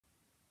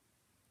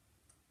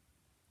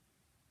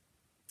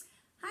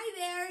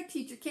there,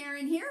 Teacher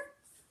Karen here.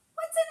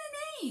 What's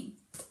in a name?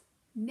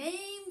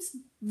 Names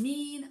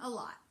mean a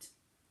lot.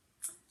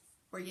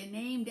 Were you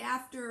named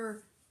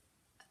after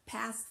a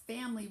past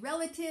family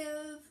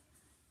relative,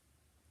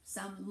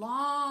 some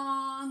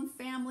long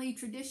family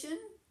tradition,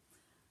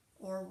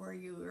 or were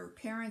your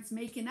parents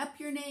making up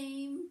your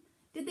name?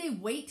 Did they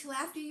wait till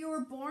after you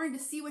were born to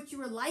see what you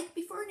were like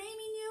before naming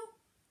you?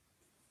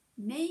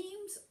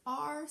 Names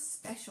are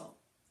special.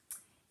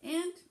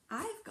 And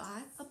I've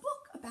got a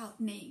book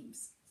about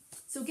names.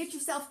 So get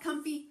yourself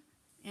comfy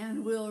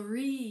and we'll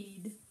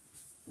read.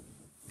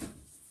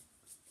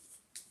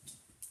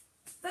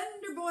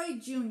 Thunder Boy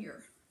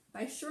Jr.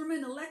 by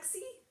Sherman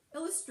Alexie,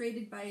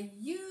 illustrated by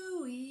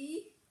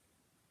Yui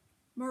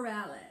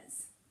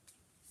Morales.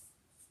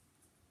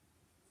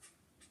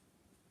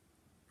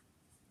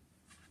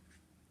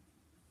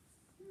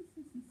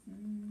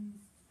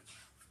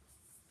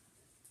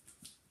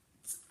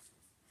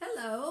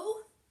 Hello,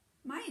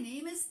 my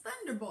name is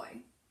Thunder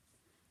Boy.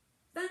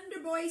 Thunder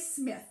Boy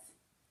Smith.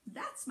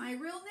 That's my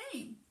real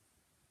name.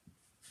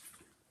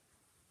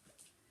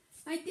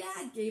 My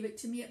dad gave it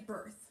to me at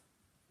birth.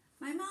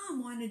 My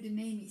mom wanted to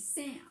name me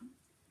Sam.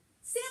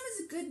 Sam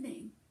is a good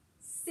name.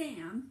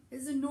 Sam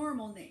is a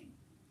normal name.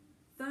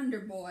 Thunder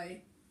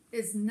Boy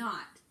is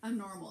not a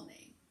normal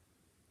name.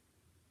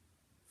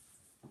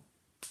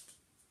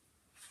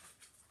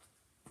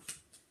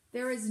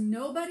 There is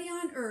nobody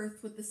on earth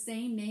with the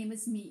same name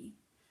as me.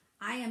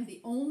 I am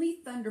the only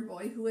Thunder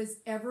Boy who has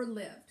ever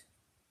lived,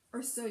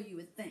 or so you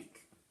would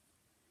think.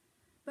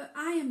 But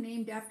I am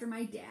named after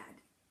my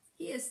dad.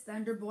 He is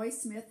Thunder Boy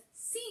Smith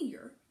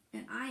Sr.,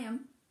 and I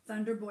am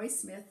Thunder Boy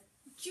Smith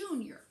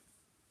Jr.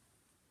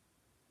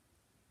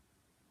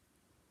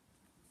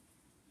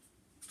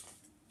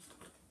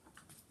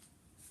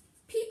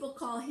 People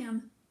call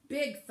him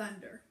Big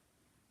Thunder.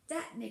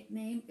 That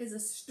nickname is a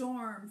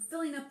storm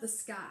filling up the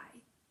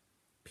sky.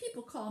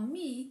 People call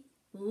me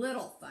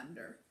Little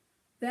Thunder.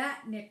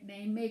 That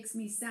nickname makes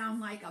me sound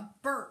like a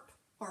burp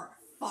or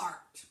a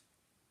fart.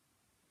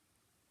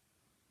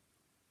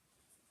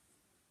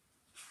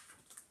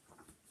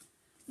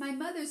 My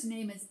mother's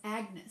name is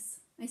Agnes.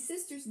 My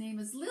sister's name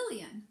is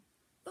Lillian.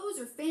 Those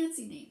are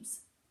fancy names,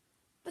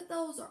 but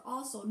those are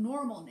also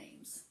normal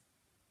names.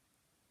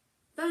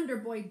 Thunder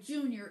Boy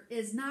Jr.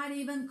 is not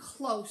even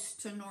close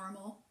to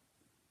normal.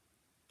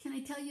 Can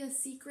I tell you a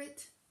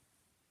secret?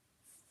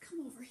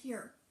 Come over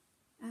here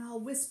and I'll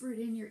whisper it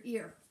in your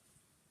ear.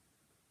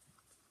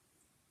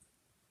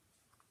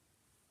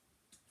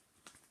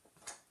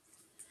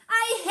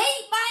 I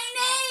hate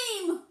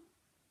my name!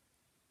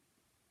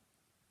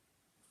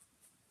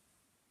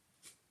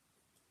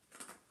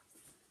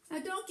 Now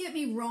don't get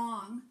me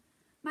wrong.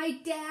 My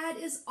dad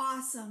is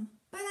awesome,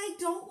 but I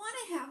don't want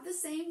to have the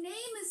same name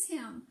as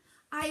him.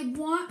 I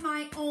want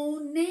my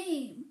own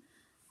name.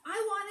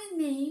 I want a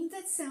name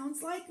that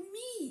sounds like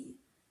me.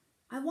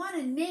 I want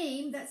a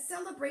name that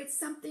celebrates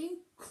something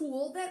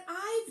cool that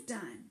I've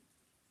done.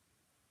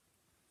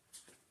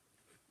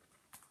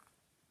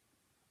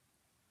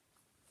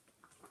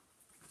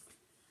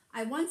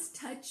 I once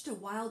touched a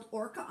wild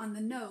orca on the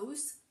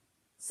nose,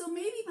 so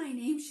maybe my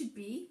name should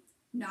be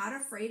Not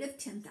Afraid of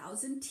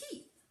 10,000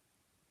 Teeth.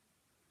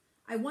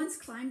 I once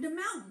climbed a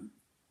mountain,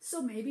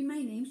 so maybe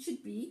my name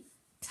should be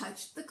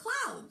Touched the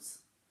Clouds.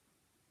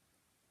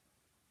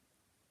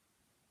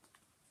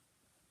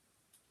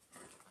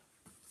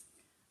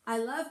 I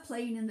love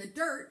playing in the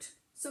dirt,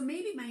 so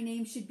maybe my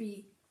name should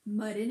be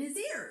Mud in His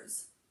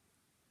Ears.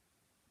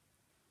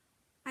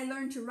 I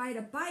learned to ride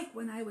a bike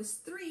when I was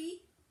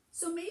 3,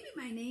 so maybe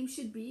my name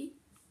should be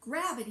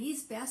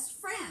Gravity's Best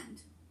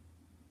Friend.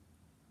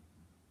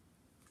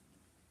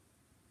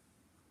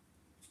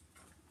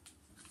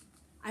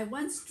 I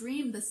once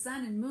dreamed the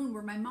sun and moon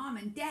were my mom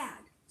and dad,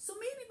 so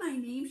maybe my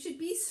name should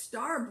be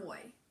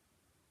Starboy.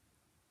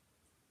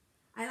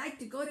 I like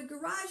to go to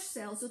garage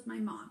sales with my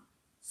mom,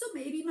 so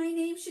maybe my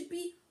name should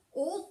be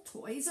Old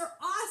Toys Are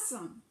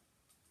Awesome.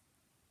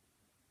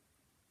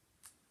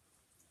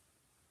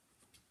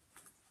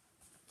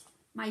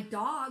 My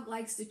dog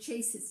likes to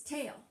chase his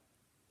tail.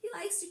 He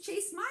likes to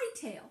chase my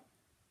tail,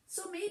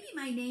 so maybe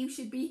my name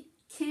should be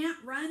Can't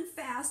Run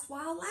Fast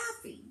While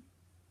Laughing.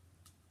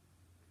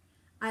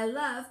 I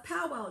love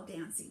powwow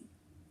dancing.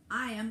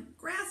 I am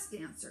grass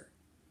dancer.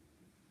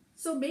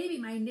 So maybe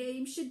my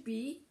name should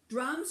be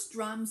Drums,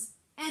 Drums,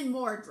 and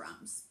More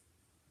Drums.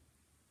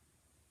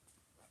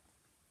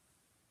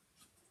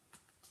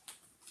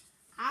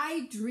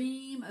 I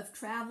dream of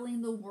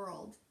traveling the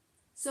world.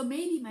 So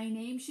maybe my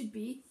name should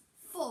be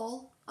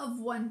Full of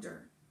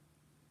Wonder.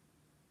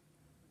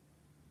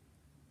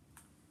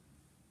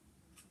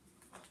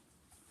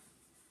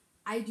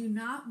 I do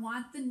not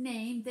want the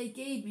name they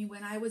gave me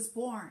when I was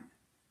born.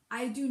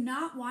 I do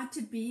not want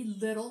to be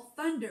Little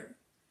Thunder.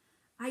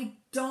 I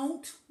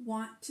don't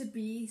want to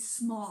be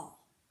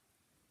small.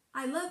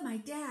 I love my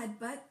dad,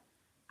 but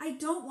I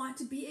don't want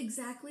to be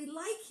exactly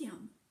like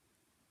him.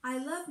 I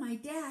love my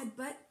dad,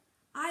 but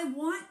I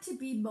want to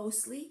be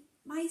mostly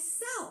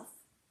myself.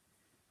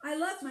 I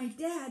love my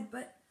dad,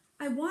 but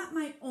I want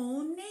my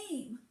own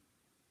name.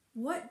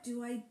 What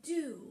do I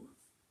do?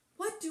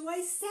 What do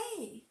I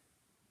say?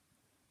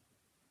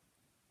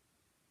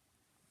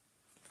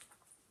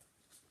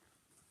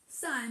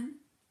 Son,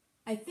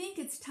 I think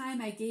it's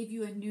time I gave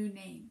you a new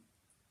name,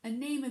 a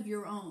name of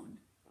your own.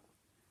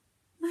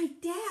 My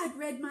dad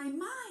read my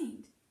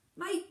mind.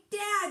 My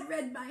dad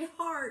read my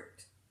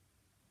heart.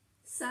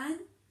 Son,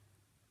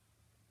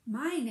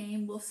 my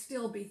name will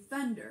still be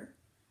Thunder,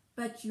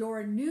 but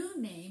your new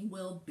name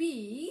will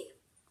be...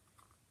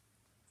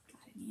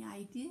 Got any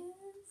ideas?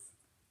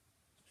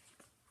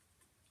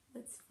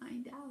 Let's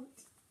find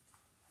out.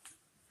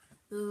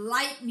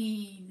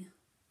 Lightning.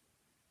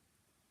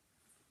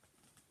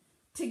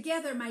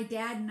 Together, my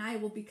dad and I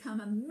will become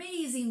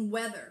amazing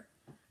weather.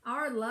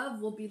 Our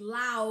love will be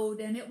loud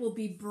and it will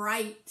be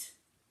bright.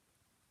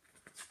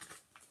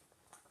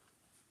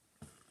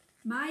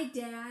 My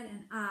dad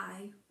and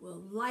I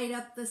will light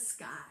up the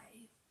sky.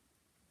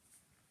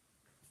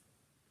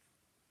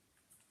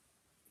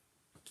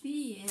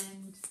 The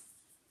end.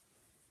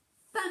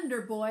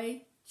 Thunder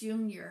Boy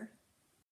Jr.